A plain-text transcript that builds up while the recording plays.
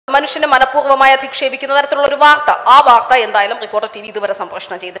മനുഷ്യനെ മനഃപൂർവ്വമായി അധിക്ഷേപിക്കുന്ന തരത്തിലുള്ള ഒരു വാർത്ത, ആ വാർത്ത എന്തായാലും റിപ്പോർട്ടർ TV ഇതുവരെ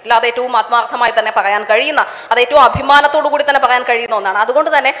സംപ്രേഷണം ചെയ്തിട്ടില്ല. അത് ഏറ്റവും ആത്മാർത്ഥമായി തന്നെ പറയാൻ കഴിയുന്ന, അത് ഏറ്റവും അഭിമാനത്തോടു കൂടി തന്നെ പറയാൻ കഴിയുന്ന ഒന്നാണ്.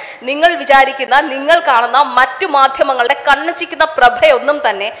 അതുകൊണ്ട് തന്നെ നിങ്ങൾ വിചാരിക്കുന്ന, നിങ്ങൾ കാണുന്ന മറ്റു മാധ്യമങ്ങളുടെ കണ്ണുചിക്കുന്ന പ്രഭയൊന്നും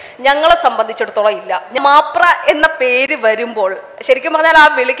തന്നെ ഞങ്ങളെ സംബന്ധിച്ചിടത്തോളം ഇല്ല. മാപ്ര എന്ന പേര് വരുമ്പോൾ ശരിക്കും പറഞ്ഞാൽ ആ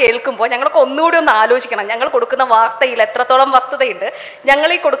വിളി കേൾക്കുമ്പോൾ ഞങ്ങൾക്ക് ഒന്നുകൂടി ഒന്ന് ആലോചിക്കണം. ഞങ്ങൾ കൊടുക്കുന്ന വാർത്തയിൽ എത്രത്തോളം വസ്തുതയുണ്ട്, ഞങ്ങൾ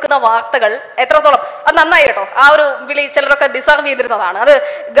ഈ കൊടുക്കുന്ന വാർത്തകൾ എത്രത്തോളം. അത് നന്നായി കേട്ടോ, ആ ഒരു വിളി ചിലരൊക്കെ ഡിസർവ് ചെയ്തിരുന്നതാണ്. അത്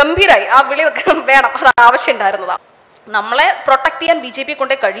ഗംഭീരായി, ആ വിളി വേണം, അത് ആവശ്യം ഉണ്ടായിരുന്നതാണ്. നമ്മളെ പ്രൊട്ടക്ട് ചെയ്യാൻ BJP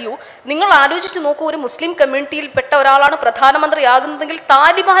കൊണ്ടേ കഴിയൂ. നിങ്ങൾ ആലോചിച്ച് നോക്കൂ, ഒരു മുസ്ലിം കമ്മ്യൂണിറ്റിയിൽപ്പെട്ട ഒരാളാണ് പ്രധാനമന്ത്രിയാകുന്നതെങ്കിൽ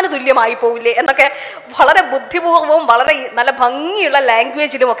താലിബാന് തുല്യമായി പോവില്ലേ എന്നൊക്കെ വളരെ ബുദ്ധിപൂർവ്വവും വളരെ നല്ല ഭംഗിയുള്ള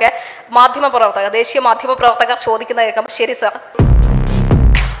ലാംഗ്വേജിലുമൊക്കെ മാധ്യമപ്രവർത്തകർ, ദേശീയ മാധ്യമപ്രവർത്തകർ ചോദിക്കുന്ന കേൾക്കാം. ശരി സാർ,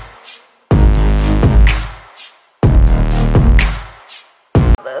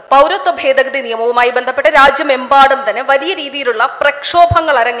 പൗരത്വ ഭേദഗതി നിയമവുമായി ബന്ധപ്പെട്ട് രാജ്യമെമ്പാടും തന്നെ വലിയ രീതിയിലുള്ള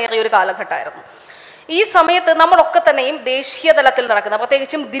പ്രക്ഷോഭങ്ങൾ അരങ്ങേറിയ ഒരു കാലഘട്ടമായിരുന്നു. ഈ സമയത്ത് നമ്മളൊക്കെ തന്നെയും ദേശീയ തലത്തിൽ നടക്കുന്ന,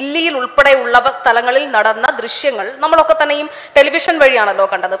 പ്രത്യേകിച്ചും ദില്ലിയിൽ ഉൾപ്പെടെയുള്ള സ്ഥലങ്ങളിൽ നടന്ന ദൃശ്യങ്ങൾ നമ്മളൊക്കെ തന്നെയും ടെലിവിഷൻ വഴിയാണല്ലോ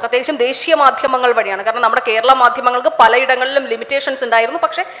കണ്ടത്, പ്രത്യേകിച്ചും ദേശീയ മാധ്യമങ്ങൾ വഴിയാണ്. കാരണം നമ്മുടെ കേരള മാധ്യമങ്ങൾക്ക് പലയിടങ്ങളിലും ലിമിറ്റേഷൻസ് ഉണ്ടായിരുന്നു.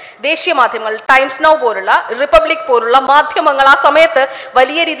 പക്ഷേ ദേശീയ മാധ്യമങ്ങൾ, ടൈംസ് നൗ പോലുള്ള, റിപ്പബ്ലിക് പോലുള്ള മാധ്യമങ്ങൾ ആ സമയത്ത്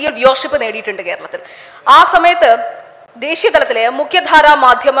വലിയ രീതിയിൽ വ്യൂവർഷിപ്പ് നേടിയിട്ടുണ്ട് കേരളത്തിൽ. ആ സമയത്ത് ദേശീയ തലത്തിലെ മുഖ്യധാരാ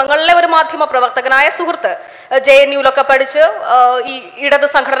മാധ്യമങ്ങളിലെ ഒരു മാധ്യമ പ്രവർത്തകനായ സുഹൃത്ത്, JNUലൊക്കെ പഠിച്ച് ഈ ഇടത്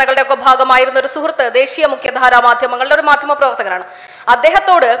സംഘടനകളുടെ ഒക്കെ ഭാഗമായിരുന്ന ഒരു സുഹൃത്ത്, ദേശീയ മുഖ്യധാരാ മാധ്യമങ്ങളുടെ ഒരു മാധ്യമ പ്രവർത്തകനാണ്.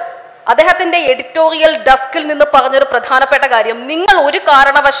 അദ്ദേഹത്തോട് അദ്ദേഹത്തിന്റെ എഡിറ്റോറിയൽ ഡെസ്കിൽ നിന്ന് പറഞ്ഞൊരു പ്രധാനപ്പെട്ട കാര്യം, നിങ്ങൾ ഒരു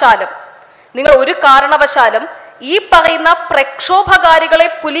കാരണവശാലും ഈ പറയുന്ന പ്രക്ഷോഭകാരികളെ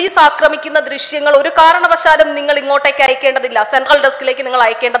പോലീസ് ആക്രമിക്കുന്ന ദൃശ്യങ്ങൾ ഒരു കാരണവശാലും നിങ്ങൾ ഇങ്ങോട്ടേക്ക് അയക്കേണ്ടതില്ല, സെൻട്രൽ ഡെസ്കിലേക്ക് നിങ്ങൾ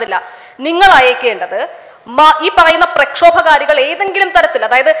അയക്കേണ്ടതില്ല. നിങ്ങൾ അയക്കേണ്ടത് ഈ പറയുന്ന പ്രക്ഷോഭകാരികൾ ഏതെങ്കിലും തരത്തിൽ,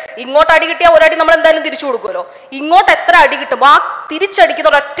 അതായത് ഇങ്ങോട്ട് അടി കിട്ടിയാൽ ഒരടി നമ്മൾ എന്തായാലും തിരിച്ചു കൊടുക്കുമല്ലോ, ഇങ്ങോട്ട് എത്ര അടി കിട്ടും ആ തിരിച്ചടിക്കുന്ന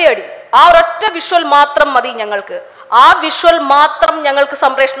ഒരൊറ്റ അടി, ആ ഒരൊറ്റ വിഷ്വൽ മാത്രം മതി ഞങ്ങൾക്ക്, ആ വിഷ്വൽ മാത്രം ഞങ്ങൾക്ക്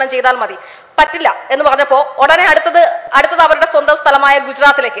സംപ്രേഷണം ചെയ്താൽ മതി. പറ്റില്ല എന്ന് പറഞ്ഞപ്പോൾ ഉടനെ അടുത്തത് അവരുടെ സ്വന്തം സ്ഥലമായ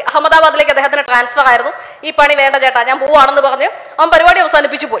ഗുജറാത്തിലേക്ക്, അഹമ്മദാബാദിലേക്ക് അദ്ദേഹത്തിന് ട്രാൻസ്ഫർ ആയിരുന്നു. ഈ പണി വേണ്ട ചേട്ടാ, ഞാൻ പോവാണെന്ന് പറഞ്ഞ് അവൻ പരിപാടി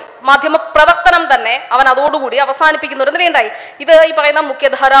അവസാനിപ്പിച്ചു പോയി. മാധ്യമ പ്രവർത്തനം തന്നെ അവൻ അതോടുകൂടി അവസാനിപ്പിക്കുന്ന ഒരു നിലയുണ്ടായി. ഇത് ഈ പറയുന്ന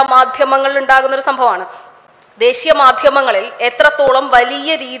മുഖ്യധാരാ മാധ്യമങ്ങളിൽ ഉണ്ടാകുന്ന ഒരു സംഭവമാണ്. ദേശീയ മാധ്യമങ്ങളിൽ എത്രത്തോളം വലിയ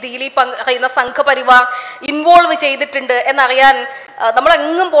രീതിയിൽ ഈ പറയുന്ന സംഘപരിവാർ ഇൻവോൾവ് ചെയ്തിട്ടുണ്ട് എന്നറിയാൻ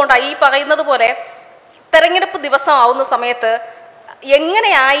നമ്മളെങ്ങും പോണ്ട. ഈ പറയുന്നത് പോലെ തെരഞ്ഞെടുപ്പ് ദിവസം ആവുന്ന സമയത്ത്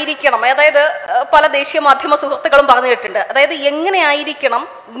എങ്ങനെയായിരിക്കണം, അതായത് പല ദേശീയ മാധ്യമ സുഹൃത്തുക്കളും പറഞ്ഞു കേട്ടിട്ടുണ്ട്, അതായത് എങ്ങനെയായിരിക്കണം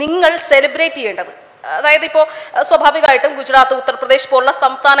നിങ്ങൾ സെലിബ്രേറ്റ് ചെയ്യേണ്ടത്. അതായത് ഇപ്പോൾ സ്വാഭാവികമായിട്ടും ഗുജറാത്ത്, ഉത്തർപ്രദേശ് പോലുള്ള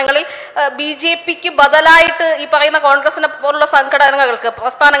സംസ്ഥാനങ്ങളിൽ BJPക്ക് ബദലായിട്ട് ഈ പറയുന്ന കോൺഗ്രസിനെ പോലുള്ള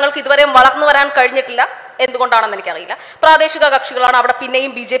പ്രസ്ഥാനങ്ങൾക്ക് ഇതുവരെയും വളർന്നു വരാൻ കഴിഞ്ഞിട്ടില്ല. എന്തുകൊണ്ടാണെന്ന് എനിക്കറിയില്ല. പ്രാദേശിക കക്ഷികളാണ് അവിടെ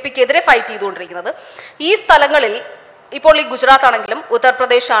പിന്നെയും BJPക്കെതിരെ ഫൈറ്റ് ചെയ്തുകൊണ്ടിരിക്കുന്നത്. ഈ സ്ഥലങ്ങളിൽ ഇപ്പോൾ ഈ ഗുജറാത്ത് ആണെങ്കിലും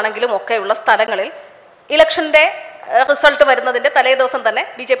ഉത്തർപ്രദേശ് ആണെങ്കിലും ഒക്കെയുള്ള സ്ഥലങ്ങളിൽ ഇലക്ഷന്റെ റിസൾട്ട് വരുന്നതിന്റെ തലേ ദിവസം തന്നെ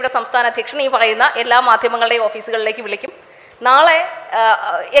BJPയുടെ സംസ്ഥാന അധ്യക്ഷൻ ഈ പറയുന്ന എല്ലാ മാധ്യമങ്ങളുടെയും ഓഫീസുകളിലേക്ക് വിളിക്കും. നാളെ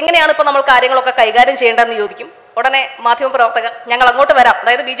എങ്ങനെയാണ് ഇപ്പോൾ നമ്മൾ കാര്യങ്ങളൊക്കെ കൈകാര്യം ചെയ്യേണ്ടതെന്ന് ചോദിക്കും. ഉടനെ മാധ്യമപ്രവർത്തകർ ഞങ്ങൾ അങ്ങോട്ട് വരാം,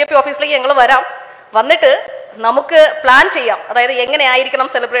 അതായത് BJP ഓഫീസിലേക്ക് ഞങ്ങൾ വരാം, വന്നിട്ട് നമുക്ക് പ്ലാൻ ചെയ്യാം, അതായത് എങ്ങനെയായിരിക്കണം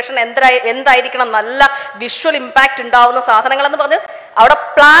സെലിബ്രേഷൻ, എന്തായിരിക്കണം നല്ല വിഷ്വൽ ഇമ്പാക്റ്റ് ഉണ്ടാവുന്ന സാധനങ്ങൾ എന്ന് പറഞ്ഞ് അവിടെ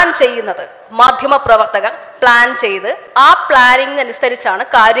പ്ലാൻ ചെയ്യുന്നത് മാധ്യമ പ്രവർത്തകർ പ്ലാൻ ചെയ്ത് ആ പ്ലാനിങ് അനുസരിച്ചാണ്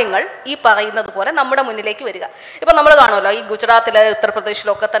കാര്യങ്ങൾ ഈ പറയുന്നത് പോലെ നമ്മുടെ മുന്നിലേക്ക് വരിക. ഇപ്പം നമ്മൾ കാണുമല്ലോ ഈ ഗുജറാത്തിലെ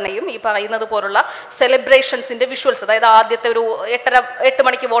ഉത്തർപ്രദേശിലൊക്കെ തന്നെയും ഈ പറയുന്നത് പോലുള്ള സെലിബ്രേഷൻസിന്റെ വിഷ്വൽസ്, അതായത് ആദ്യത്തെ ഒരു 8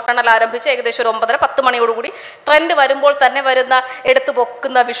 മണിക്ക് വോട്ടെണ്ണൽ ആരംഭിച്ച് ഏകദേശം ഒരു 9:30-10 മണിയോടുകൂടി ട്രെൻഡ് വരുമ്പോൾ തന്നെ വരുന്ന എടുത്തു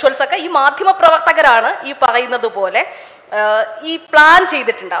പൊക്കുന്ന വിഷ്വൽസ് ഒക്കെ ഈ മാധ്യമ പ്രവർത്തകരാണ് ഈ പറയുന്നത് പോലെ ഈ പ്ലാൻ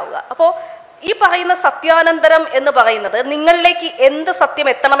ചെയ്തിട്ടുണ്ടാവുക. അപ്പോൾ ഈ പറയുന്ന സത്യാനന്തരം എന്ന് പറയുന്നത് നിങ്ങളിലേക്ക് എന്ത് സത്യം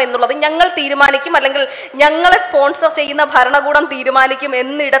എത്തണം എന്നുള്ളത് ഞങ്ങൾ തീരുമാനിക്കും, അല്ലെങ്കിൽ ഞങ്ങളെ സ്പോൺസർ ചെയ്യുന്ന ഭരണകൂടം തീരുമാനിക്കും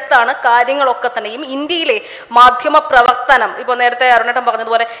എന്നിടത്താണ് കാര്യങ്ങളൊക്കെ തന്നെയും. ഇന്ത്യയിലെ മാധ്യമ പ്രവർത്തനം, ഇപ്പോൾ നേരത്തെ അരുണേട്ടൻ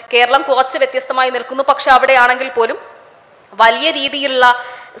പറഞ്ഞതുപോലെ കേരളം കുറച്ച് വ്യത്യസ്തമായി നിൽക്കുന്നു, പക്ഷെ അവിടെയാണെങ്കിൽ പോലും വലിയ രീതിയിലുള്ള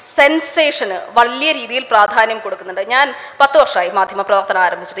സെൻസേഷന് വലിയ രീതിയിൽ പ്രാധാന്യം കൊടുക്കുന്നുണ്ട്. ഞാൻ 10 വർഷമായി മാധ്യമപ്രവർത്തനം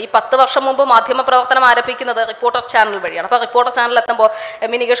ആരംഭിച്ചിട്ട്. ഈ 10 വർഷം മുമ്പ് മാധ്യമപ്രവർത്തനം ആരംഭിക്കുന്നത് റിപ്പോർട്ടർ ചാനൽ വഴിയാണ്. അപ്പോൾ റിപ്പോർട്ടർ ചാനൽ എത്തുമ്പോൾ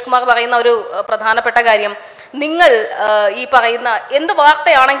നികേഷ് കുമാർ പറയുന്ന ഒരു പ്രധാനപ്പെട്ട കാര്യം, നിങ്ങൾ ഈ പറയുന്ന എന്ത്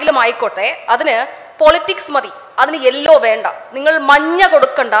വാർത്തയാണെങ്കിലും ആയിക്കോട്ടെ അതിന് പൊളിറ്റിക്സ് മതി, അതിന് യെല്ലോ വേണ്ട, നിങ്ങൾ മഞ്ഞ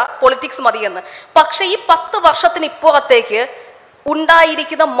കൊടുക്കണ്ട, പൊളിറ്റിക്സ് മതി എന്ന്. പക്ഷെ ഈ 10 വർഷത്തിന് ഇപ്പുറത്തേക്ക്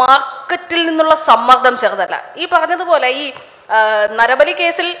ഉണ്ടായിരിക്കുന്ന മാർക്കറ്റിൽ നിന്നുള്ള സമ്മർദ്ദം ചെറുതല്ല. ഈ പറഞ്ഞതുപോലെ ഈ നരബലി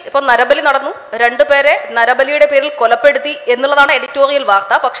കേസിൽ ഇപ്പം നരബലി നടന്നു, 2 പേരെ നരബലിയുടെ പേരിൽ കൊലപ്പെടുത്തി എന്നുള്ളതാണ് എഡിറ്റോറിയൽ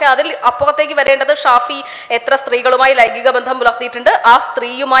വാർത്ത. പക്ഷെ അതിൽ അപ്പുറത്തേക്ക് വരേണ്ടത് ഷാഫി എത്ര സ്ത്രീകളുമായി ലൈംഗിക ബന്ധം പുലർത്തിയിട്ടുണ്ട്, ആ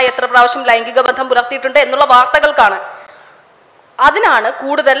സ്ത്രീയുമായി എത്ര പ്രാവശ്യം ലൈംഗിക ബന്ധം പുലർത്തിയിട്ടുണ്ട് എന്നുള്ള വാർത്തകൾക്കാണ്. അതിനാണ്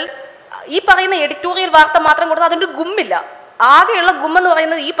കൂടുതൽ ഈ പറയുന്ന എഡിറ്റോറിയൽ വാർത്ത മാത്രം കൊടുത്താൽ അതിൻ്റെ ഗുമ്മില്ല. ആകെയുള്ള ഗുമ്മെന്ന്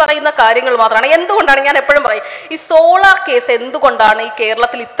പറയുന്നത് ഈ പറയുന്ന കാര്യങ്ങൾ മാത്രമാണ്. എന്തുകൊണ്ടാണ് ഞാൻ എപ്പോഴും പറയും ഈ സോളാർ കേസ് എന്തുകൊണ്ടാണ് ഈ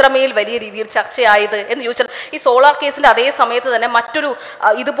കേരളത്തിൽ ഇത്രമേൽ വലിയ രീതിയിൽ ചർച്ചയായത് എന്ന് ചോദിച്ചാൽ, ഈ സോളാർ കേസിന്റെ അതേ സമയത്ത് തന്നെ മറ്റൊരു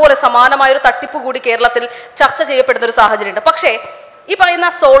ഇതുപോലെ സമാനമായൊരു തട്ടിപ്പ് കൂടി കേരളത്തിൽ ചർച്ച ചെയ്യപ്പെടുന്ന ഒരു സാഹചര്യമുണ്ട്. പക്ഷേ ഈ പറയുന്ന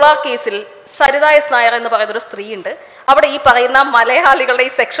സോളാർ കേസിൽ സരിത എസ് നായർ എന്ന് പറയുന്ന ഒരു സ്ത്രീ ഉണ്ട്. അവിടെ ഈ പറയുന്ന മലയാളികളുടെ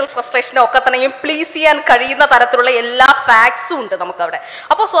ഈ സെക്ഷൽ ഫ്രസ്ട്രേഷനെ ഒക്കെ തന്നെയും പ്ലീസ് ചെയ്യാൻ കഴിയുന്ന തരത്തിലുള്ള എല്ലാ ഫാക്ട്സും ഉണ്ട് നമുക്കവിടെ.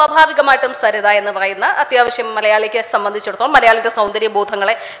 അപ്പോൾ സ്വാഭാവികമായിട്ടും സരിത എന്ന് പറയുന്ന അത്യാവശ്യം മലയാളിക്ക് സംബന്ധിച്ചിടത്തോളം മലയാളിയുടെ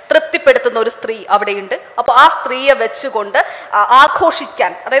സൗന്ദര്യബോധങ്ങളെ തൃപ്തിപ്പെടുത്തുന്ന ഒരു സ്ത്രീ അവിടെയുണ്ട്. അപ്പോൾ ആ സ്ത്രീയെ വെച്ചുകൊണ്ട്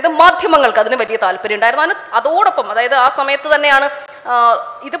ആഘോഷിക്കാൻ, അതായത് മാധ്യമങ്ങൾക്ക് അതിന് വലിയ താല്പര്യം ഉണ്ടായിരുന്നു. അതോടൊപ്പം അതായത് ആ സമയത്ത് തന്നെയാണ്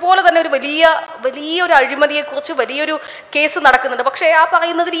ഇതുപോലെ തന്നെ ഒരു വലിയൊരു അഴിമതിയെക്കുറിച്ച് വലിയൊരു കേസ് നടക്കുന്നുണ്ട്. പക്ഷേ ആ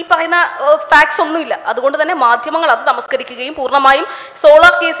പറയുന്നതിൽ ഈ പറയുന്ന ഫാക്ട്സ് ഒന്നുമില്ല. അതുകൊണ്ട് തന്നെ മാധ്യമങ്ങൾ അത് നമസ്കരിക്കുകയും പൂർണ്ണമായും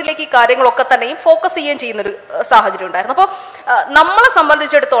സോളാർ കേസിലേക്ക് ഈ കാര്യങ്ങളൊക്കെ തന്നെയും ഫോക്കസ് ചെയ്യുകയും ചെയ്യുന്നൊരു സാഹചര്യം ഉണ്ടായിരുന്നു. അപ്പോൾ നമ്മളെ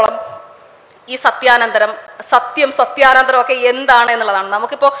സംബന്ധിച്ചിടത്തോളം ഈ സത്യാനന്തരം ഒക്കെ എന്താണ് എന്നുള്ളതാണ്.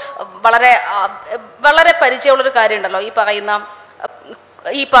 നമുക്കിപ്പോൾ വളരെ പരിചയമുള്ളൊരു കാര്യമുണ്ടല്ലോ, ഈ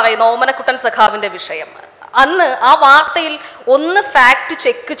പറയുന്ന ഓമനക്കുട്ടൻ സഖാവിന്റെ വിഷയം. അന്ന് ആ വാർത്തയിൽ ഒന്ന് ഫാക്ട്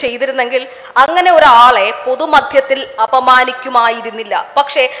ചെക്ക് ചെയ്തിരുന്നെങ്കിൽ അങ്ങനെ ഒരാളെ പൊതുമധ്യത്തിൽ അപമാനിക്കുമായിരുന്നില്ല.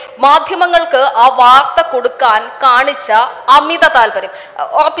 പക്ഷേ മാധ്യമങ്ങൾക്ക് ആ വാർത്ത കൊടുക്കാൻ കാണിച്ച അമിത താല്പര്യം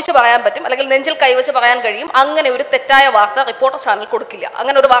ഉറപ്പിച്ച് പറയാൻ പറ്റും, അല്ലെങ്കിൽ നെഞ്ചിൽ കൈവച്ച് പറയാൻ കഴിയും. അങ്ങനെ ഒരു തെറ്റായ വാർത്ത റിപ്പോർട്ടർ ചാനൽ കൊടുക്കില്ല.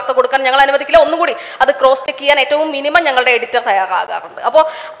 അങ്ങനെ ഒരു വാർത്ത കൊടുക്കാൻ ഞങ്ങൾ അനുവദിക്കില്ല. ഒന്നുകൂടി അത് ക്രോസ് ചെക്ക് ചെയ്യാൻ ഏറ്റവും മിനിമം ഞങ്ങളുടെ എഡിറ്റർ തയ്യാറാകാറുണ്ട്. അപ്പോൾ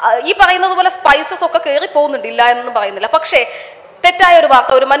ഈ പറയുന്നത് പോലെ സ്പൈസസ് ഒക്കെ കയറി പോകുന്നുണ്ട്, ഇല്ല എന്നൊന്നും പറയുന്നില്ല. പക്ഷേ തെറ്റായ ഒരു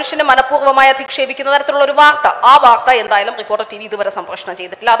വാർത്ത, ഒരു മനുഷ്യനെ മനഃപൂർവ്വമായി അധിക്ഷേപിക്കുന്ന തരത്തിലുള്ള ഒരു വാർത്ത, ആ വാർത്ത എന്തായാലും റിപ്പോർട്ടർ TV ഇതുവരെ സംപ്രേഷണം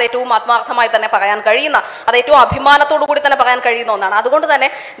ചെയ്തിട്ടില്ല. അത് ഏറ്റവും ആത്മാർത്ഥമായി തന്നെ പറയാൻ കഴിയുന്ന, അത് ഏറ്റവും അഭിമാനത്തോടു കൂടി തന്നെ പറയാൻ കഴിയുന്ന ഒന്നാണ്. അതുകൊണ്ട് തന്നെ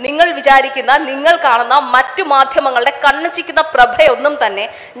നിങ്ങൾ വിചാരിക്കുന്ന, നിങ്ങൾ കാണുന്ന മറ്റു മാധ്യമങ്ങളുടെ കണ്ണിച്ചിക്കുന്ന പ്രഭയൊന്നും തന്നെ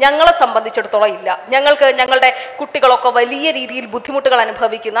ഞങ്ങളെ സംബന്ധിച്ചിടത്തോളം ഇല്ല. ഞങ്ങളുടെ കുട്ടികളൊക്കെ വലിയ രീതിയിൽ ബുദ്ധിമുട്ടുകൾ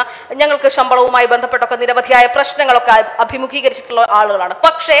അനുഭവിക്കുന്ന, ഞങ്ങൾക്ക് ശമ്പളവുമായി ബന്ധപ്പെട്ടൊക്കെ നിരവധിയായ പ്രശ്നങ്ങളൊക്കെ അഭിമുഖീകരിച്ചിട്ടുള്ള ആളുകളാണ്.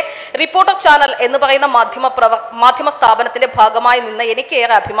 പക്ഷേ റിപ്പോർട്ടർ ചാനൽ എന്ന് പറയുന്ന മാധ്യമ സ്ഥാപനത്തിന്റെ ഭാഗമായി നിന്ന് എനിക്ക്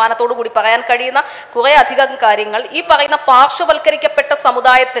ഏറെ അഭിമാനത്തോടു കൂടി പറയാൻ കഴിയുന്ന കുറെ അധികം കാര്യങ്ങൾ ഈ പറയുന്ന പാർശ്വവൽക്കരിക്കപ്പെട്ട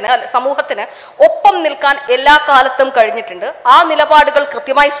സമൂഹത്തിന് ഒപ്പം നിൽക്കാൻ എല്ലാ കാലത്തും കഴിഞ്ഞിട്ടുണ്ട്. ആ നിലപാടുകൾ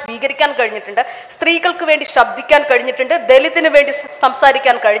കൃത്യമായി സ്വീകരിക്കാൻ കഴിഞ്ഞിട്ടുണ്ട്. സ്ത്രീകൾക്ക് വേണ്ടി ശബ്ദിക്കാൻ കഴിഞ്ഞിട്ടുണ്ട്. ദലിതിന് വേണ്ടി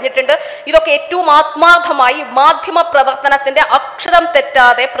സംസാരിക്കാൻ കഴിഞ്ഞിട്ടുണ്ട്. ഇതൊക്കെ ഏറ്റവും ആത്മാർത്ഥമായി മാധ്യമ പ്രവർത്തനത്തിന്റെ അക്ഷരം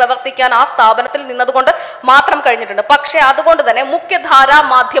തെറ്റാതെ പ്രവർത്തിക്കാൻ ആ സ്ഥാപനത്തിൽ നിന്നതുകൊണ്ട് മാത്രം കഴിഞ്ഞിട്ടുണ്ട്. പക്ഷെ അതുകൊണ്ട് തന്നെ മുഖ്യധാരാ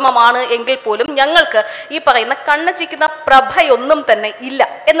മാധ്യമമാണ് എങ്കിൽ പോലും ഞങ്ങൾക്ക് ഈ പറയുന്ന കണ്ണച്ചിക്കുന്ന പ്രഭയൊന്നും തന്നെ ഇല്ല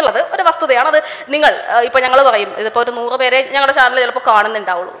എന്നുള്ളത് ഒരു വസ്തുതയാണ്. അത് നിങ്ങൾ ഇപ്പൊ ഞങ്ങൾ പറയും, ഇതിപ്പോ ഒരു 100 പേരെ ഞങ്ങളുടെ ചാനൽ ചിലപ്പോൾ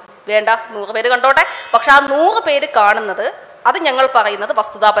കാണുന്നുണ്ടാവുള്ളൂ. വേണ്ട, 100 പേര് കണ്ടോട്ടെ. പക്ഷെ ആ 100 പേര് കാണുന്നത്, അത് ഞങ്ങൾ പറയുന്നത്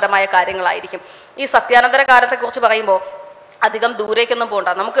വസ്തുതാപരമായ കാര്യങ്ങളായിരിക്കും. ഈ സത്യാനന്തര കാലത്തെക്കുറിച്ച് പറയുമ്പോൾ അധികം ദൂരേക്കൊന്നും പോകണ്ട.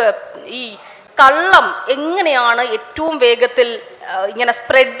 നമുക്ക് ഈ കള്ളം എങ്ങനെയാണ് ഏറ്റവും വേഗത്തിൽ ഇങ്ങനെ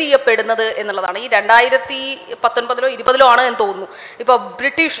സ്പ്രെഡ് ചെയ്യപ്പെടുന്നത് എന്നുള്ളതാണ്. ഈ 2019-ലോ 20-ലോ ആണ് എന്ന് തോന്നുന്നു, ഇപ്പോൾ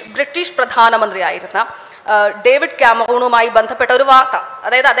ബ്രിട്ടീഷ് പ്രധാനമന്ത്രി ആയിരുന്ന ഡേവിഡ് കാമറൂണുമായി ബന്ധപ്പെട്ട ഒരു വാർത്ത.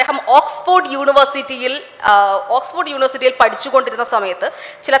 അതായത് അദ്ദേഹം ഓക്സ്ഫോർഡ് യൂണിവേഴ്സിറ്റിയിൽ പഠിച്ചുകൊണ്ടിരുന്ന സമയത്ത്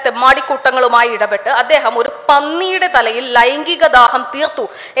ചില തെമ്മാടിക്കൂട്ടങ്ങളുമായി ഇടപെട്ട് അദ്ദേഹം ഒരു പന്നിയുടെ തലയിൽ ലൈംഗിക ദാഹം തീർത്തു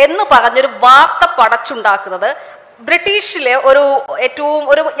എന്ന് പറഞ്ഞൊരു വാർത്ത പടച്ചുണ്ടാക്കുന്നത് ബ്രിട്ടീഷിലെ ഏറ്റവും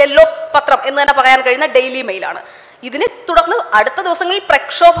ഒരു യെല്ലോ പത്രം എന്ന് തന്നെ പറയാൻ കഴിയുന്ന ഡെയിലി മെയിലാണ്. ഇതിനെ തുടർന്ന് അടുത്ത ദിവസങ്ങളിൽ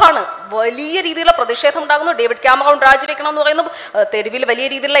പ്രക്ഷോഭമാണ്, വലിയ രീതിയിലുള്ള പ്രതിഷേധം ഉണ്ടാകുന്നു. ഡേവിഡ് കാമറൂൺ രാജിവെക്കണം എന്ന് പറയുന്നു. തെരുവിൽ വലിയ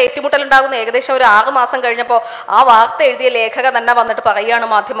രീതിയിലുള്ള ഏറ്റുമുട്ടൽ ഉണ്ടാകുന്നു. ഏകദേശം ഒരു 6 മാസം കഴിഞ്ഞപ്പോൾ ആ വാർത്ത എഴുതിയ ലേഖക തന്നെ വന്നിട്ട് പറയുകയാണ്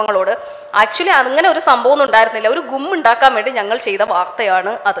മാധ്യമങ്ങളോട്, ആക്ച്വലി അങ്ങനെ ഒരു സംഭവം ഉണ്ടായിരുന്നില്ല, ഒരു ഗുമ്മുണ്ടാക്കാൻ വേണ്ടി ഞങ്ങൾ ചെയ്ത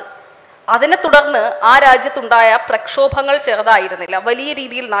വാർത്തയാണ് അത്. അതിനെ തുടർന്ന് ആ രാജ്യത്തുണ്ടായ പ്രക്ഷോഭങ്ങൾ ചെറുതായിരുന്നില്ല. വലിയ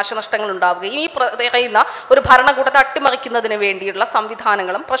രീതിയിൽ നാശനഷ്ടങ്ങൾ ഉണ്ടാവുകയും ഈ പറയുന്ന ഒരു ഭരണകൂടത്തെ അട്ടിമറിക്കുന്നതിന് വേണ്ടിയുള്ള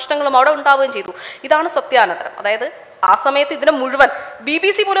സംവിധാനങ്ങളും പ്രശ്നങ്ങളും അവിടെ ഉണ്ടാവുകയും ചെയ്തു. ഇതാണ് സത്യാനന്തരം. അതായത് ആ സമയത്ത് ഇതിനെ മുഴുവൻ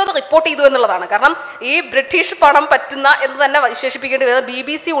BBC പോലും അത് റിപ്പോർട്ട് ചെയ്തു എന്നുള്ളതാണ്. കാരണം ഈ ബ്രിട്ടീഷ് പണം പറ്റുന്ന എന്ന് തന്നെ വിശേഷിപ്പിക്കേണ്ടി വരുന്നത്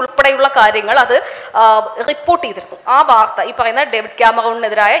BBC ഉൾപ്പെടെയുള്ള കാര്യങ്ങൾ അത് റിപ്പോർട്ട് ചെയ്തിരുന്നു. ആ വാർത്ത, ഈ പറയുന്ന ഡേവിഡ്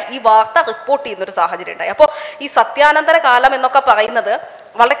കാമറൂണിനെതിരായ ഈ വാർത്ത റിപ്പോർട്ട് ചെയ്യുന്നൊരു സാഹചര്യം ഉണ്ടായി. അപ്പോൾ ഈ സത്യാനന്തര കാലം എന്നൊക്കെ പറയുന്നത്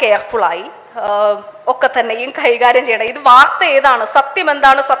വളരെ കെയർഫുള്ളായി ഒക്കെ തന്നെയും കൈകാര്യം ചെയ്യണം. ഇത് വാർത്ത ഏതാണ്, സത്യം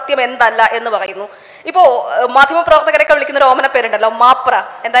എന്താണ്, സത്യം എന്തല്ല എന്ന് പറയുന്നു. ഇപ്പോൾ മാധ്യമപ്രവർത്തകരൊക്കെ വിളിക്കുന്ന ഒരു ഓമന പേരുണ്ടല്ലോ, മാപ്ര.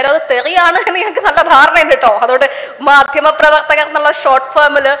 എന്തായാലും അത് തെറിയാണ് എന്ന് ഞങ്ങൾക്ക് നല്ല ധാരണയുണ്ട് കേട്ടോ. അതുകൊണ്ട് മാധ്യമപ്രവർത്തകർ എന്നുള്ള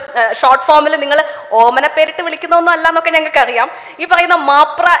ഷോർട്ട് ഫോമിൽ നിങ്ങൾ ഓമന പേരിട്ട് വിളിക്കുന്നൊന്നും അല്ല എന്നൊക്കെ ഞങ്ങൾക്ക് അറിയാം. ഈ പറയുന്ന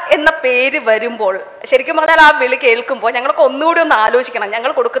മാപ്ര എന്ന പേര് വരുമ്പോൾ ശരിക്കും പറഞ്ഞാൽ ആ വിളി കേൾക്കുമ്പോൾ ഞങ്ങൾക്ക് ഒന്നുകൂടി ഒന്ന് ആലോചിക്കണം.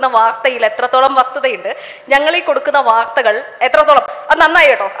 ഞങ്ങൾ കൊടുക്കുന്ന വാർത്തയിൽ എത്രത്തോളം വസ്തുതയുണ്ട്, ഞങ്ങൾ ഈ കൊടുക്കുന്ന വാർത്തകൾ എത്രത്തോളം അത് നന്നായി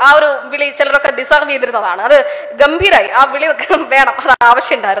നന്നായി കേട്ടോ. ആ ഒരു വിളി ചിലരൊക്കെ ഡിസർവ് ചെയ്തിരുന്നതാണ്. അത് ഗംഭീരായി, ആ വിളി വേണം, അത്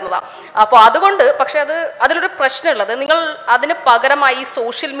ആവശ്യം ഉണ്ടായിരുന്നതാണ്. അപ്പോൾ അതുകൊണ്ട് പക്ഷെ അതിലൊരു പ്രശ്നമുള്ളത്, നിങ്ങൾ അതിന് പകരമായി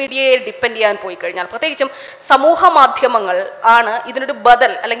സോഷ്യൽ മീഡിയയെ ഡിപ്പെൻഡ് ചെയ്യാൻ പോയി കഴിഞ്ഞാൽ, പ്രത്യേകിച്ചും സമൂഹ മാധ്യമങ്ങൾ ആണ് ഇതിനൊരു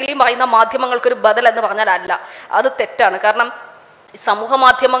ബദൽ, അല്ലെങ്കിൽ ഈ പറയുന്ന മാധ്യമങ്ങൾക്കൊരു ബദൽ എന്ന് പറഞ്ഞാൽ അല്ല, അത് തെറ്റാണ്. കാരണം സമൂഹ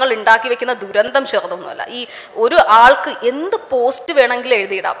മാധ്യമങ്ങൾ ഉണ്ടാക്കി വെക്കുന്ന ദുരന്തം ചെറുതൊന്നുമല്ല. ഈ ഒരു ആൾക്ക് എന്ത് പോസ്റ്റ് വേണമെങ്കിലും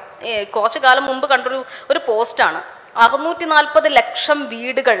എഴുതിയിടാം. കുറച്ചു കാലം മുമ്പ് കണ്ടൊരു പോസ്റ്റാണ്, 640 ലക്ഷം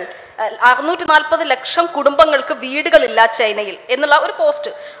വീടുകൾ, 640 ലക്ഷം കുടുംബങ്ങൾക്ക് വീടുകളില്ല ചൈനയിൽ എന്നുള്ള ഒരു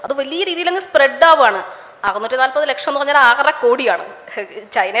പോസ്റ്റ്. അത് വലിയ രീതിയിൽ അങ്ങ് സ്പ്രെഡ് ആവുകയാണ്. 640 ലക്ഷം എന്ന് പറഞ്ഞാൽ 6.5 കോടിയാണ്.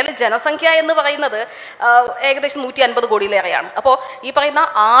 ചൈനയിലെ ജനസംഖ്യ എന്ന് പറയുന്നത് ഏകദേശം 150 കോടിയിലേറെയാണ്. അപ്പോൾ ഈ പറയുന്ന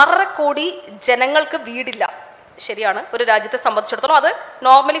 6.5 കോടി ജനങ്ങൾക്ക് വീടില്ല, ശരിയാണ്, ഒരു രാജ്യത്തെ സംബന്ധിച്ചിടത്തോളം അത്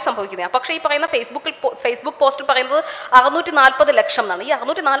നോർമലി സംഭവിക്കുന്നതാണ്. പക്ഷേ ഈ പറയുന്ന ഫേസ്ബുക്ക് പോസ്റ്റിൽ പറയുന്നത് 640 ലക്ഷം എന്നാണ്. ഈ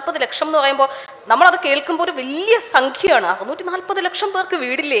 640 ലക്ഷം എന്ന് പറയുമ്പോൾ നമ്മളത് കേൾക്കുമ്പോൾ ഒരു വലിയ സംഖ്യയാണ്. 640 ലക്ഷം പേർക്ക്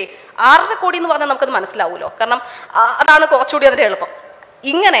വീടില്ലേ, 6.5 കോടി എന്ന് പറഞ്ഞാൽ നമുക്കത് മനസ്സിലാവുമല്ലോ. കാരണം അതാണ് കുറച്ചുകൂടി അതിൻ്റെ എളുപ്പം.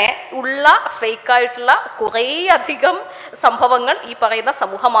 ഇങ്ങനെ ഉള്ള ഫേക്കായിട്ടുള്ള കുറേയധികം സംഭവങ്ങൾ ഈ പറയുന്ന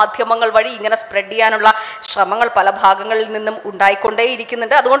സമൂഹ മാധ്യമങ്ങൾ വഴി ഇങ്ങനെ സ്പ്രെഡ് ചെയ്യാനുള്ള ശ്രമങ്ങൾ പല ഭാഗങ്ങളിൽ നിന്നും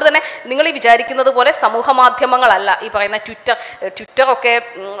ഉണ്ടായിക്കൊണ്ടേയിരിക്കുന്നുണ്ട്. അതുകൊണ്ട് തന്നെ നിങ്ങൾ ഈ വിചാരിക്കുന്നത് പോലെ സമൂഹ മാധ്യമങ്ങളല്ല ഈ പറയുന്ന ട്വിറ്ററൊക്കെ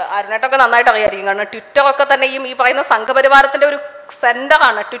അരുണേട്ടൊക്കെ നന്നായിട്ട് അറിയായിരിക്കും. കാരണം ട്വിറ്ററൊക്കെ തന്നെയും ഈ പറയുന്ന സംഘപരിവാരത്തിൻ്റെ ഒരു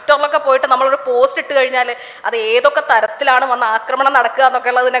സെന്ററാണ്. ട്വിറ്ററിലൊക്കെ പോയിട്ട് നമ്മളൊരു പോസ്റ്റ് ഇട്ട് കഴിഞ്ഞാൽ അത് ഏതൊക്കെ തരത്തിലാണ് വന്ന് ആക്രമണം നടക്കുക എന്നൊക്കെ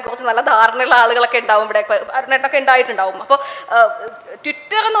ഉള്ളതിനെ കുറിച്ച് നല്ല ധാരണയുള്ള ആളുകളൊക്കെ ഉണ്ടാവും, ഇവിടെ അരുണേട്ടൊക്കെ ഉണ്ടായിട്ടുണ്ടാവും. അപ്പോൾ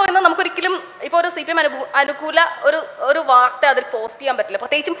ട്വിറ്റർ എന്ന് പറയുന്നത് നമുക്കൊരിക്കലും ഇപ്പോൾ ഒരു CPM അനുകൂല ഒരു വാർത്ത അതിൽ പോസ്റ്റ് ചെയ്യാൻ പറ്റില്ല.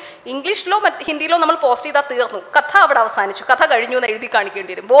 പ്രത്യേകിച്ചും ഇംഗ്ലീഷിലോ ഹിന്ദിയിലോ നമ്മൾ പോസ്റ്റ് ചെയ്താൽ തീർന്നു, കഥ അവിടെ അവസാനിച്ചു, കഥ കഴിഞ്ഞു എന്ന് എഴുതി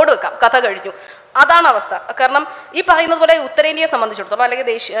കാണിക്കേണ്ടി വരും, ബോർഡ് വെക്കാം, കഥ കഴിഞ്ഞു. അതാണ് അവസ്ഥ. കാരണം ഈ പറയുന്നത് പോലെ ഉത്തരേന്ത്യയെ സംബന്ധിച്ചിടത്തോളം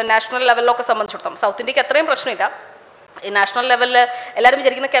അല്ലെങ്കിൽ നാഷണൽ ലെവലിലൊക്കെ സംബന്ധിച്ചിടത്തോളം, സൗത്ത് ഇന്ത്യക്ക് അത്രയും പ്രശ്നമില്ല. ഈ നാഷണൽ ലെവലിൽ എല്ലാവരും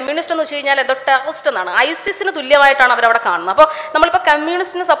വിചാരിക്കുന്ന കമ്മ്യൂണിസ്റ്റ് എന്ന് വെച്ച് കഴിഞ്ഞാൽ എന്തോ ടെററിസ്റ്റ് എന്നാണ്, ഐസിസിന് തുല്യമായിട്ടാണ് അവരവിടെ കാണുന്നത്. അപ്പോൾ നമ്മളിപ്പോൾ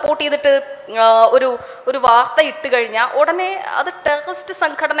കമ്മ്യൂണിസ്റ്റിനെ സപ്പോർട്ട് ചെയ്തിട്ട് ഒരു വാർത്ത ഇട്ട് കഴിഞ്ഞാൽ ഉടനെ അത് ടെററിസ്റ്റ്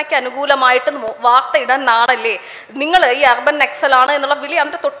സംഘടനയ്ക്ക് അനുകൂലമായിട്ട് വാർത്ത ഇടാൻ നാടല്ലേ. നിങ്ങൾ ഈ അർബൻ നക്സലാണ് എന്നുള്ള വിളി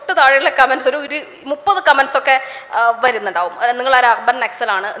അതിൻ്റെ തൊട്ട് താഴെയുള്ള കമൻസ് ഒരു 30 കമൻസ് ഒക്കെ വരുന്നുണ്ടാവും. നിങ്ങൾ ഒരു അർബൻ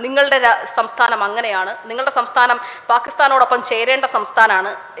നക്സലാണ്, നിങ്ങളുടെ സംസ്ഥാനം അങ്ങനെയാണ്, നിങ്ങളുടെ സംസ്ഥാനം പാകിസ്ഥാനോടൊപ്പം ചേരേണ്ട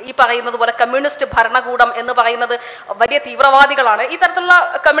സംസ്ഥാനമാണ്, ഈ പറയുന്നത് പോലെ കമ്മ്യൂണിസ്റ്റ് ഭരണകൂടം എന്ന് പറയുന്നത് വലിയ തീവ്രവാദികളാണ്. ഈ തരത്തിലുള്ള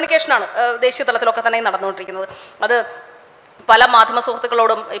കമ്മ്യൂണിക്കേഷനാണ് ദേശീയ തലത്തിലൊക്കെ തന്നെ നടന്നുകൊണ്ടിരിക്കുന്നത്. അത് പല മാധ്യമ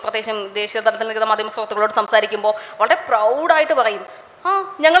സുഹൃത്തുക്കളോടും, പ്രത്യേകിച്ചും ദേശീയ തലത്തിൽ നിൽക്കുന്ന മാധ്യമ സുഹൃത്തുക്കളോട് സംസാരിക്കുമ്പോൾ വളരെ പ്രൗഡായിട്ട് പറയും,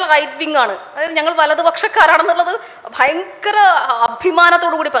 ഞങ്ങൾ റൈറ്റ് വിങ് ആണ്, അതായത് ഞങ്ങൾ വലതുപക്ഷക്കാരാണെന്നുള്ളത് ഭയങ്കര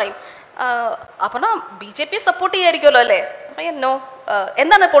അഭിമാനത്തോടു കൂടി പറയും. അപർണ BJP സപ്പോർട്ട് ചെയ്യായിരിക്കുമല്ലോ അല്ലേ? നോ.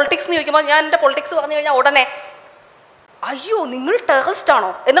 എന്താണ് പൊളിറ്റിക്സ് എന്ന് ചോദിക്കുമ്പോൾ ഞാൻ എൻ്റെ പൊളിറ്റിക്സ് പറഞ്ഞു കഴിഞ്ഞാൽ ഉടനെ അയ്യോ നിങ്ങൾ ടെററിസ്റ്റ്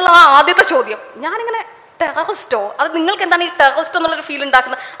ആണോ എന്നുള്ള ആദ്യത്തെ ചോദ്യം. ഞാനിങ്ങനെ ടെററിസ്റ്റോ, അത് നിങ്ങൾക്ക് എന്താണ് ഈ ടെററിസ്റ്റ് എന്നുള്ളൊരു ഫീൽ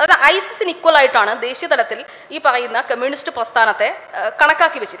ഉണ്ടാക്കുന്നത്? അതായത് ഐസിസിന് ഈക്വൽ ആയിട്ടാണ് ദേശീയ തലത്തിൽ ഈ പറയുന്ന കമ്മ്യൂണിസ്റ്റ് പ്രസ്ഥാനത്തെ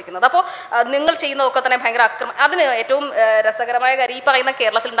കണക്കാക്കി വെച്ചിരിക്കുന്നത്. അപ്പോൾ നിങ്ങൾ ചെയ്യുന്നതൊക്കെ തന്നെ ഭയങ്കര അതിന് ഏറ്റവും രസകരമായ കാര്യം ഈ പറയുന്ന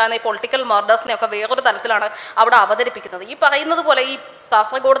കേരളത്തിൽ ഉണ്ടാകുന്ന ഈ പൊളിറ്റിക്കൽ മർഡേഴ്സിനെ ഒക്കെ വേറൊരു തലത്തിലാണ് അവിടെ അവതരിപ്പിക്കുന്നത്. ഈ പറയുന്നത് പോലെ ഈ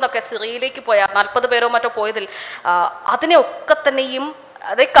കാസർഗോഡ് നിന്നൊക്കെ സിറിയയിലേക്ക് പോയ 40 പേരോ മറ്റോ പോയതിൽ അതിനെയൊക്കെ തന്നെയും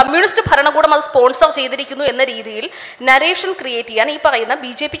അതായത് കമ്മ്യൂണിസ്റ്റ് ഭരണകൂടം അത് സ്പോൺസർ ചെയ്തിരിക്കുന്നു എന്ന രീതിയിൽ നരേഷൻ ക്രിയേറ്റ് ചെയ്യാൻ ഈ പറയുന്ന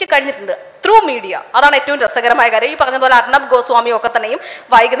BJPക്ക് കഴിഞ്ഞിട്ടുണ്ട് ത്രൂ മീഡിയ. അതാണ് ഏറ്റവും രസകരമായ കാര്യം. ഈ പറഞ്ഞതുപോലെ അർണബ് ഗോസ്വാമിയും ഒക്കെ തന്നെയും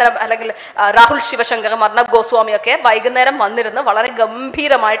വൈകുന്നേരം, അല്ലെങ്കിൽ രാഹുൽ ശിവശങ്കറും അർണബ് ഗോസ്വാമിയും ഒക്കെ വൈകുന്നേരം വന്നിരുന്ന് വളരെ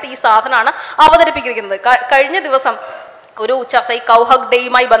ഗംഭീരമായിട്ട് ഈ സാധനമാണ് അവതരിപ്പിക്കുന്നത്. കഴിഞ്ഞ ദിവസം ഒരു ചർച്ച, ഈ കൗഹഗ്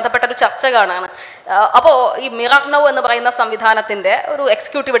ഡേയുമായി ബന്ധപ്പെട്ട ഒരു ചർച്ച കാണാണ്. അപ്പോൾ ഈ മിറർ നൗ എന്ന് പറയുന്ന സംവിധാനത്തിൻ്റെ ഒരു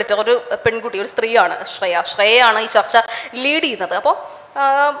എക്സിക്യൂട്ടീവ് എഡിറ്റർ, ഒരു പെൺകുട്ടി, ഒരു സ്ത്രീയാണ്, ശ്രേയയാണ് ഈ ചർച്ച ലീഡ് ചെയ്യുന്നത്. അപ്പോൾ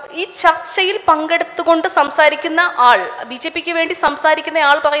ഈ ചർച്ചയിൽ പങ്കെടുത്തുകൊണ്ട് സംസാരിക്കുന്ന ആൾ, BJPക്ക് വേണ്ടി സംസാരിക്കുന്ന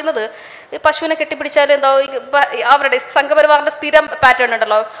ആൾ പറയുന്നത് പശുവിനെ കെട്ടിപ്പിടിച്ചാൽ എന്താ അവരുടെ സംഘപരിവാറിന്റെ സ്ഥിരം പാറ്റേൺ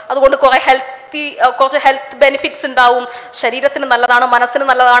ഉണ്ടല്ലോ, അതുകൊണ്ട് കുറച്ച് ഹെൽത്ത് ബെനിഫിറ്റ്സ് ഉണ്ടാവും, ശരീരത്തിന് നല്ലതാണ്, മനസ്സിന്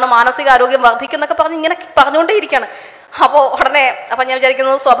നല്ലതാണ്, മാനസികാരോഗ്യം വർദ്ധിക്കുന്നൊക്കെ പറഞ്ഞ് ഇങ്ങനെ പറഞ്ഞുകൊണ്ടേയിരിക്കുകയാണ്. അപ്പോൾ ഉടനെ ഞാൻ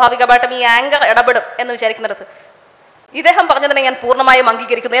വിചാരിക്കുന്നത് സ്വാഭാവികമായിട്ടും ഈ ആങ്കർ ഇടപെടും എന്ന് വിചാരിക്കുന്നിടത്ത് ഇദ്ദേഹം പറഞ്ഞതിനെ ഞാൻ പൂർണ്ണമായും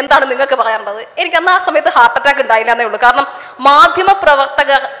അംഗീകരിക്കുന്നു. എന്താണ് നിങ്ങൾക്ക് പറയാനുള്ളത്? എനിക്ക് അന്ന് ആ സമയത്ത് ഹാർട്ട് അറ്റാക്ക് ഉണ്ടായില്ല എന്നേ ഉള്ളൂ. കാരണം മാധ്യമ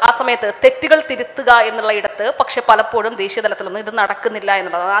പ്രവർത്തകർ ആ സമയത്ത് തെറ്റുകൾ തിരുത്തുക എന്നുള്ള ഇടത്ത് പക്ഷെ പലപ്പോഴും ദേശീയ തലത്തിലൊന്നും ഇത് നടക്കുന്നില്ല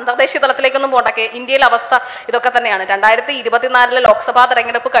എന്നുള്ളതാണ്. അന്തർദേശീയ തലത്തിലേക്കൊന്നും പോകണ്ടേ. ഇന്ത്യയിലെ അവസ്ഥ ഇതൊക്കെ തന്നെയാണ്. 2024 ലോക്സഭാ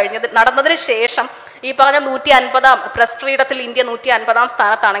തെരഞ്ഞെടുപ്പ് നടന്നതിന് ശേഷം ഈ പറഞ്ഞ 150 പ്രസ് ഫ്രീഡത്തിൽ ഇന്ത്യ 150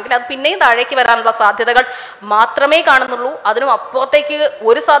 സ്ഥാനത്താണെങ്കിൽ അത് പിന്നെയും താഴേക്ക് വരാനുള്ള സാധ്യതകൾ മാത്രമേ കാണുന്നുള്ളൂ. അതിനും അപ്പുറത്തേക്ക്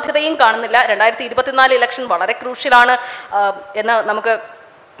ഒരു സാധ്യതയും കാണുന്നില്ല. 2024 ഇലക്ഷൻ വളരെ ക്രൂഷ്യലാണ് എന്ന് നമുക്ക്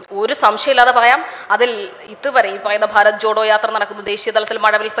ഒരു സംശയമില്ലാതെ പറയാം, അതിൽ ഇതുവരെ ഈ പറയുന്ന ഭാരത് ജോഡോ യാത്ര നടക്കുന്ന ദേശീയ തലത്തിൽ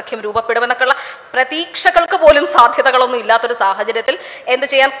മഴവിൽ സഖ്യം രൂപപ്പെടുമെന്നൊക്കെയുള്ള പ്രതീക്ഷകൾക്ക് പോലും സാധ്യതകളൊന്നും ഇല്ലാത്തൊരു സാഹചര്യത്തിൽ എന്ത്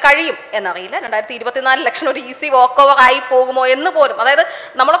ചെയ്യാൻ കഴിയും എന്നറിയില്ല. 2024 ഇലക്ഷൻ ഒരു ഈസി വാക്ക് ഓവർ ആയി പോകുമോ എന്ന് പോലും, അതായത്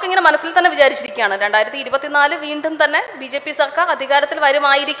നമ്മളൊക്കെ ഇങ്ങനെ മനസ്സിൽ തന്നെ വിചാരിച്ചിരിക്കുകയാണ് 2024 വീണ്ടും തന്നെ BJP സർക്കാർ അധികാരത്തിൽ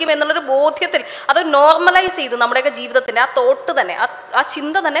വരുമായിരിക്കും എന്നുള്ളൊരു ബോധ്യത്തിൽ അത് നോർമലൈസ് ചെയ്ത് നമ്മുടെയൊക്കെ ജീവിതത്തിന്റെ ആ തോട്ട് തന്നെ ആ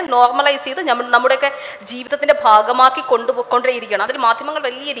ചിന്ത തന്നെ നോർമലൈസ് ചെയ്ത് നമ്മുടെയൊക്കെ ജീവിതത്തിന്റെ ഭാഗമാക്കി കൊണ്ടുപോയിക്കൊണ്ടേയിരിക്കുകയാണ്. അതിൽ മാധ്യമങ്ങൾ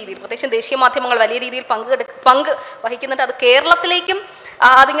വലിയ രീതിയിൽ, പ്രത്യേകിച്ചും ദേശീയ മാധ്യമങ്ങൾ വലിയ രീതിയിൽ പങ്ക് വഹിക്കുന്നുണ്ട്. അത് കേരളത്തിലേക്കും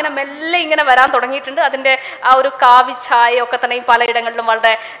അതിങ്ങനെ മെല്ലെ ഇങ്ങനെ വരാൻ തുടങ്ങിയിട്ടുണ്ട്. അതിൻ്റെ ആ ഒരു കാവിഛായയൊക്കെ തന്നെയും പലയിടങ്ങളിലും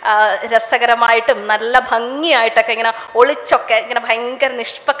വളരെ രസകരമായിട്ടും നല്ല ഭംഗിയായിട്ടൊക്കെ ഇങ്ങനെ ഒളിച്ചൊക്കെ ഇങ്ങനെ ഭയങ്കര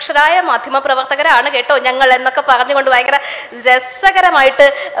നിഷ്പക്ഷരായ മാധ്യമപ്രവർത്തകരാണ് കേട്ടോ ഞങ്ങൾ എന്നൊക്കെ പറഞ്ഞുകൊണ്ട് ഭയങ്കര രസകരമായിട്ട്,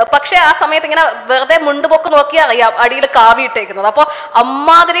 പക്ഷെ ആ സമയത്ത് ഇങ്ങനെ വെറുതെ മുണ്ടുപൊക്ക് നോക്കിയാൽ അറിയാം അടിയിൽ കാവിയിട്ടേക്കുന്നത്. അപ്പോൾ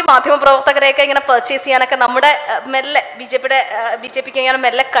അമ്മാതിരി മാധ്യമപ്രവർത്തകരെയൊക്കെ ഇങ്ങനെ പർച്ചേസ് ചെയ്യാനൊക്കെ നമ്മുടെ മെല്ലെ BJPക്ക് ഇങ്ങനെ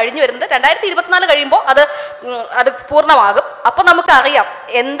മെല്ലെ കഴിഞ്ഞു വരുന്നുണ്ട്. 2024 കഴിയുമ്പോൾ അത് പൂർണ്ണമാകും. അപ്പോൾ നമുക്കറിയാം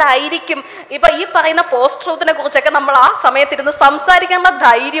എന്തായിരിക്കും ഇപ്പൊ ഈ പറയുന്ന പോസ്റ്റ് ട്രൂത്തിനെ കുറിച്ചൊക്കെ നമ്മൾ ആ സമയത്തിരുന്ന് സംസാരിക്കാനുള്ള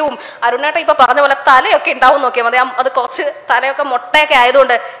ധൈര്യവും, അരുണേട്ട ഇപ്പൊ പറഞ്ഞ പോലെ തലയൊക്കെ ഉണ്ടാവും നോക്കിയാൽ മതി. അത് കുറച്ച് തലയൊക്കെ മുട്ടയൊക്കെ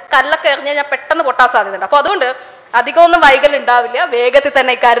ആയതുകൊണ്ട് കല്ലൊക്കെ എറിഞ്ഞ് കഴിഞ്ഞാൽ പെട്ടെന്ന് പൊട്ടാൻ സാധ്യതയുണ്ട്. അപ്പൊ അതുകൊണ്ട് അധികമൊന്നും വൈകൽ ഉണ്ടാവില്ല, വേഗത്തിൽ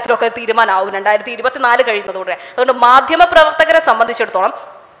തന്നെ ഇക്കാര്യത്തിലൊക്കെ തീരുമാനമാവും 2024 കഴിയുന്നതോടെ. അതുകൊണ്ട് മാധ്യമ പ്രവർത്തകരെ സംബന്ധിച്ചിടത്തോളം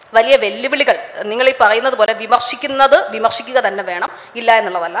വലിയ വെല്ലുവിളികൾ നിങ്ങൾ ഈ പറയുന്നത് പോലെ വിമർശിക്കുക തന്നെ വേണം, ഇല്ല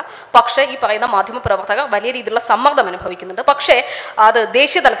എന്നുള്ളതല്ല. പക്ഷേ ഈ പറയുന്ന മാധ്യമപ്രവർത്തകർ വലിയ രീതിയിലുള്ള സമ്മർദ്ദം അനുഭവിക്കുന്നുണ്ട്. പക്ഷേ അത്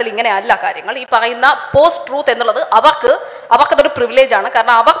ദേശീയ തലത്തിൽ ഇങ്ങനെയല്ല കാര്യങ്ങൾ. ഈ പറയുന്ന പോസ്റ്റ് ട്രൂത്ത് എന്നുള്ളത് അവർക്കതൊരു പ്രിവിലേജ് ആണ്.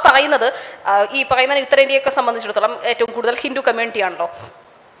 കാരണം അവർ പറയുന്നത് ഈ പറയുന്ന ഉത്തരേന്ത്യയൊക്കെ സംബന്ധിച്ചിടത്തോളം ഏറ്റവും കൂടുതൽ ഹിന്ദു കമ്മ്യൂണിറ്റി ആണല്ലോ.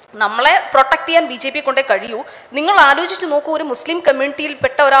 നമ്മളെ പ്രൊട്ടക്ട് ചെയ്യാൻ BJP കൊണ്ടേ കഴിയൂ. നിങ്ങൾ ആലോചിച്ച് നോക്കൂ, ഒരു മുസ്ലിം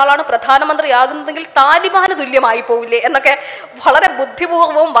കമ്മ്യൂണിറ്റിയിൽപ്പെട്ട ഒരാളാണ് പ്രധാനമന്ത്രിയാകുന്നതെങ്കിൽ താലിബാന് തുല്യമായി പോവില്ലേ എന്നൊക്കെ വളരെ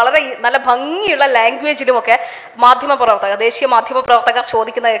ബുദ്ധിപൂർവ്വവും വളരെ നല്ല ഭംഗിയുള്ള ലാംഗ്വേജിലുമൊക്കെ ദേശീയ മാധ്യമപ്രവർത്തകർ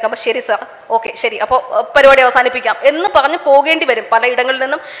ചോദിക്കുന്നത് കേൾക്കുമ്പോൾ ശരി സാർ, ഓക്കെ ശരി, അപ്പോൾ പരിപാടി അവസാനിപ്പിക്കാം എന്ന് പറഞ്ഞ് പോകേണ്ടി വരും. പലയിടങ്ങളിൽ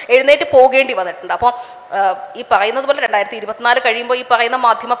നിന്നും എഴുന്നേറ്റ് പോകേണ്ടി വന്നിട്ടുണ്ട്. അപ്പോൾ ഈ പറയുന്നത് പോലെ 2024 കഴിയുമ്പോൾ ഈ പറയുന്ന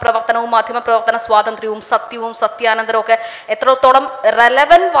മാധ്യമപ്രവർത്തന സ്വാതന്ത്ര്യവും സത്യവും സത്യാനന്തരവും ഒക്കെ എത്രത്തോളം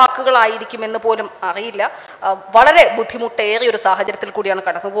റെലവൻറ്റ് വാക്കുകളായിരിക്കുമെന്ന് പോലും അറിയില്ല. വളരെ ബുദ്ധിമുട്ടേറിയ ഒരു സാഹചര്യത്തിൽ കൂടിയാണ്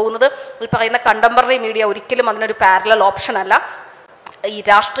കടന്നു പോകുന്നത്. ഈ പറയുന്ന കണ്ടംപററി മീഡിയ ഒരിക്കലും അതിനൊരു പാരലൽ ഓപ്ഷൻ അല്ല. ഈ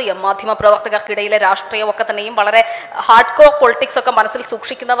രാഷ്ട്രീയം, മാധ്യമപ്രവർത്തകർക്കിടയിലെ രാഷ്ട്രീയമൊക്കെ തന്നെയും വളരെ ഹാർഡ് കോർ പൊളിറ്റിക്സ് ഒക്കെ മനസ്സിൽ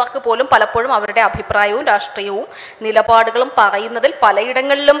സൂക്ഷിക്കുന്നവർക്ക് പോലും പലപ്പോഴും അവരുടെ അഭിപ്രായവും രാഷ്ട്രീയവും നിലപാടുകളും പറയുന്നതിൽ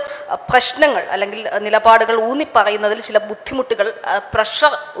പലയിടങ്ങളിലും പ്രശ്നങ്ങൾ അല്ലെങ്കിൽ നിലപാടുകൾ ഊന്നിപ്പറയുന്നതിൽ ചില ബുദ്ധിമുട്ടുകൾ,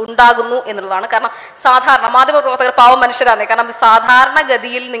 പ്രഷർ ഉണ്ടാകുന്നു എന്നുള്ളതാണ്. കാരണം സാധാരണ മാധ്യമപ്രവർത്തകർ പാവം മനുഷ്യരാണ്. കാരണം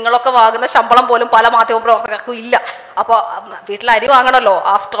സാധാരണഗതിയിൽ നിങ്ങളൊക്കെ വാങ്ങുന്ന ശമ്പളം പോലും പല മാധ്യമപ്രവർത്തകർക്കും ഇല്ല. അപ്പോൾ വീട്ടിൽ അരി വാങ്ങണമല്ലോ,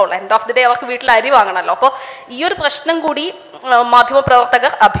 after all end of the day അവർക്ക് വീട്ടിൽ അരി വാങ്ങണമല്ലോ. അപ്പോൾ ഈ ഒരു പ്രശ്നം കൂടി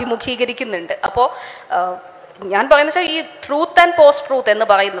മാധ്യമപ്രവർത്തകർ അഭിമുഖീകരിക്കുന്നുണ്ട്. അപ്പോൾ ഞാൻ പറയുന്നത് വെച്ചാൽ ഈ ട്രൂത്ത് ആൻഡ് പോസ്റ്റ് ട്രൂത്ത് എന്ന്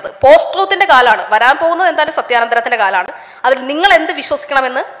പറയുന്നത് പോസ്റ്റ് ട്രൂത്തിന്റെ കാലമാണ്. വരാൻ പോകുന്നത് എന്തായാലും സത്യാനന്തരത്തിന്റെ കാലമാണ്. അതിൽ നിങ്ങൾ എന്ത്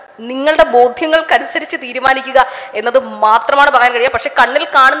വിശ്വസിക്കണമെന്ന് നിങ്ങളുടെ ബോധ്യങ്ങൾക്കനുസരിച്ച് തീരുമാനിക്കുക എന്നത് മാത്രമാണ് പറയാൻ കഴിയുക. പക്ഷെ കണ്ണിൽ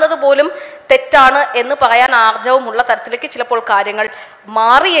കാണുന്നത് പോലും തെറ്റാണ് എന്ന് പറയാൻ ആർജവമുള്ള തരത്തിലേക്ക് ചിലപ്പോൾ കാര്യങ്ങൾ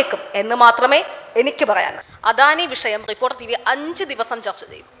മാറിയേക്കും എന്ന് മാത്രമേ എനിക്ക് പറയാൻ. അദാനി വിഷയം റിപ്പോർട്ടർ TV 5 ദിവസം ചർച്ച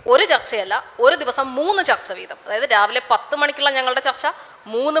ചെയ്തു. ഒരു ചർച്ചയല്ല, ഒരു ദിവസം 3 ചർച്ച വീതം. അതായത് രാവിലെ 10 മണിക്കുള്ള ഞങ്ങളുടെ ചർച്ച,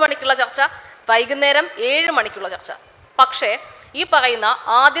 3 മണിക്കുള്ള ചർച്ച, വൈകുന്നേരം 7 മണിക്കുള്ള ചർച്ച. പക്ഷേ ഈ പറയുന്ന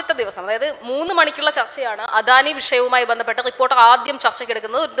ആദ്യത്തെ ദിവസം, അതായത് 3 മണിക്കുള്ള ചർച്ചയാണ് അദാനി വിഷയവുമായി ബന്ധപ്പെട്ട് റിപ്പോർട്ടർ ആദ്യം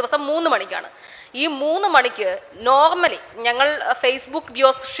ചർച്ചയ്ക്കെടുക്കുന്നത്. ഒരു ദിവസം 3 മണിക്കാണ്. ഈ 3 മണിക്ക് നോർമലി ഞങ്ങൾ ഫേസ്ബുക്ക്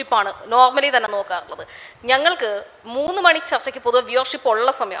വ്യൂവർഷിപ്പാണ് നോർമലി തന്നെ നോക്കാറുള്ളത്. ഞങ്ങൾക്ക് 3 മണി ചർച്ചയ്ക്ക് പൊതുവെ വ്യൂവർഷിപ്പ്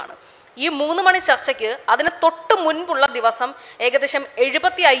ഉള്ള സമയമാണ്. ഈ 3 മണി ചർച്ചയ്ക്ക് അതിന് തൊട്ട് മുൻപുള്ള ദിവസം ഏകദേശം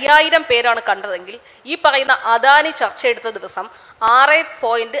 75,000 പേരാണ് കണ്ടതെങ്കിൽ ഈ പറയുന്ന അദാനി ചർച്ച എടുത്ത ദിവസം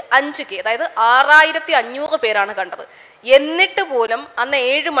 6.5K, അതായത് 6,500 പേരാണ് കണ്ടത്. എന്നിട്ട് പോലും അന്ന്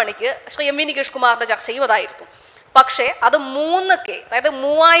 7 മണിക്ക് ശ്രീ MV നികേഷ് കുമാറിന്റെ ചർച്ചയും അതായിരുന്നു. പക്ഷേ അത് 3K, അതായത്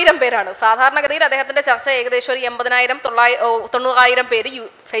 3,000 പേരാണ്. സാധാരണഗതിയിൽ അദ്ദേഹത്തിന്റെ ചർച്ച ഏകദേശം ഒരു 80,000-90,000 പേര്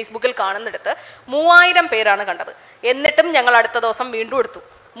ഫേസ്ബുക്കിൽ കാണുന്നിടത്ത് 3,000 പേരാണ് കണ്ടത്. എന്നിട്ടും ഞങ്ങൾ അടുത്ത ദിവസം വീണ്ടും എടുത്തു.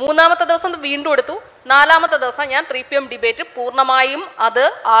 3-ാമത്തെ ദിവസം വീണ്ടും എടുത്തു. 4-ാമത്തെ ദിവസം ഞാൻ 3PM ഡിബേറ്റ് പൂർണ്ണമായും അത്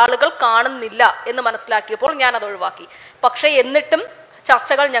ആളുകൾ കാണുന്നില്ല എന്ന് മനസ്സിലാക്കിയപ്പോൾ ഞാൻ അത് ഒഴിവാക്കി. പക്ഷേ എന്നിട്ടും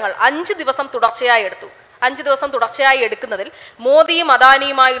ചർച്ചകൾ ഞങ്ങൾ 5 ദിവസം തുടർച്ചയായി എടുത്തു. 5 ദിവസം തുടർച്ചയായി എടുക്കുന്നതിൽ മോദിയും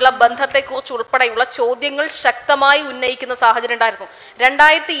അദാനിയുമായുള്ള ബന്ധത്തെക്കുറിച്ച് ഉൾപ്പെടെയുള്ള ചോദ്യങ്ങൾ ശക്തമായി ഉന്നയിക്കുന്ന സാഹചര്യം ഉണ്ടായിരുന്നു.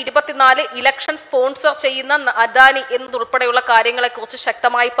 2024 ഇലക്ഷൻ സ്പോൺസർ ചെയ്യുന്ന അദാനി എന്നതുൾപ്പെടെയുള്ള കാര്യങ്ങളെക്കുറിച്ച്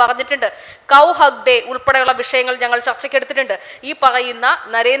ശക്തമായി പറഞ്ഞിട്ടുണ്ട്. കൗ ഹഗ് ഡേ ഉൾപ്പെടെയുള്ള വിഷയങ്ങൾ ഞങ്ങൾ ചർച്ചയ്ക്കെടുത്തിട്ടുണ്ട്. ഈ പറയുന്ന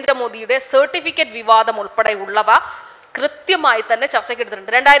നരേന്ദ്രമോദിയുടെ സർട്ടിഫിക്കറ്റ് വിവാദം ഉൾപ്പെടെയുള്ളവ കൃത്യമായി തന്നെ ചർച്ചയ്ക്ക്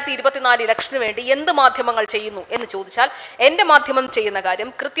എടുത്തിട്ടുണ്ട്. 2024 ഇലക്ഷന് വേണ്ടി എന്ത് മാധ്യമങ്ങൾ ചെയ്യുന്നു എന്ന് ചോദിച്ചാൽ എൻ്റെ മാധ്യമം ചെയ്യുന്ന കാര്യം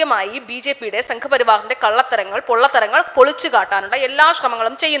കൃത്യമായി BJPയുടെ സംഘപരിവാറിന്റെ കള്ളത്തരങ്ങൾ പൊള്ളത്തരങ്ങൾ പൊളിച്ചു കാട്ടാനുള്ള എല്ലാ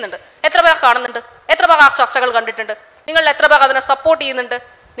ശ്രമങ്ങളും ചെയ്യുന്നുണ്ട്. എത്ര പേർ കാണുന്നുണ്ട്? എത്ര പേർ ആ ചർച്ചകൾ കണ്ടിട്ടുണ്ട്? നിങ്ങൾ എത്ര പേർ അതിനെ സപ്പോർട്ട് ചെയ്യുന്നുണ്ട്?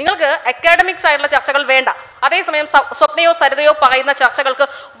 നിങ്ങൾക്ക് അക്കാഡമിക്സ് ആയിട്ടുള്ള ചർച്ചകൾ വേണ്ട. അതേസമയം സ്വപ്നയോ സരിതയോ പറയുന്ന ചർച്ചകൾക്ക്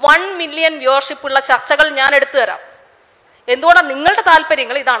 1 മില്യൺ വ്യൂവർഷിപ്പ് ഉള്ള ചർച്ചകൾ ഞാൻ എടുത്തു തരാം. എന്തുകൊണ്ടാണ്? നിങ്ങളുടെ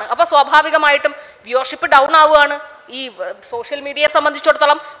താല്പര്യങ്ങൾ ഇതാണ്. അപ്പൊ സ്വാഭാവികമായിട്ടും വ്യൂവർഷിപ്പ് ഡൗൺ ആവുകയാണ്. ഈ സോഷ്യൽ മീഡിയയെ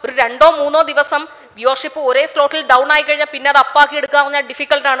സംബന്ധിച്ചിടത്തോളം ഒരു 2-3 ദിവസം വ്യൂവർഷിപ്പ് ഒരേ സ്ലോട്ടിൽ ഡൗൺ ആയി കഴിഞ്ഞാൽ പിന്നെ അത് അപ്പാക്കി എടുക്കുക പറഞ്ഞാൽ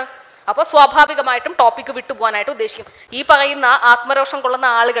ഡിഫിക്കൽട്ടാണ്. അപ്പോൾ സ്വാഭാവികമായിട്ടും ടോപ്പിക്ക് വിട്ടുപോകാനായിട്ട് ഉദ്ദേശിക്കും. ഈ പറയുന്ന ആത്മരോഷം കൊള്ളുന്ന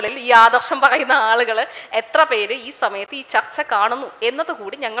ആളുകളിൽ, ഈ ആദർശം പറയുന്ന ആളുകൾ എത്ര പേര് ഈ സമയത്ത് ഈ ചർച്ച കാണുന്നു എന്നത്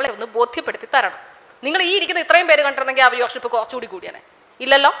കൂടി ഞങ്ങളെ ഒന്ന് ബോധ്യപ്പെടുത്തി തരണം. നിങ്ങൾ ഈ ഇരിക്കുന്ന ഇത്രയും പേര് കണ്ടിരുന്നെങ്കിൽ ആ വ്യൂവർഷിപ്പ് കുറച്ചുകൂടി കൂടിയാണ്.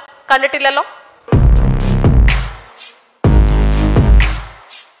 ഇല്ലല്ലോ, കണ്ടിട്ടില്ലല്ലോ.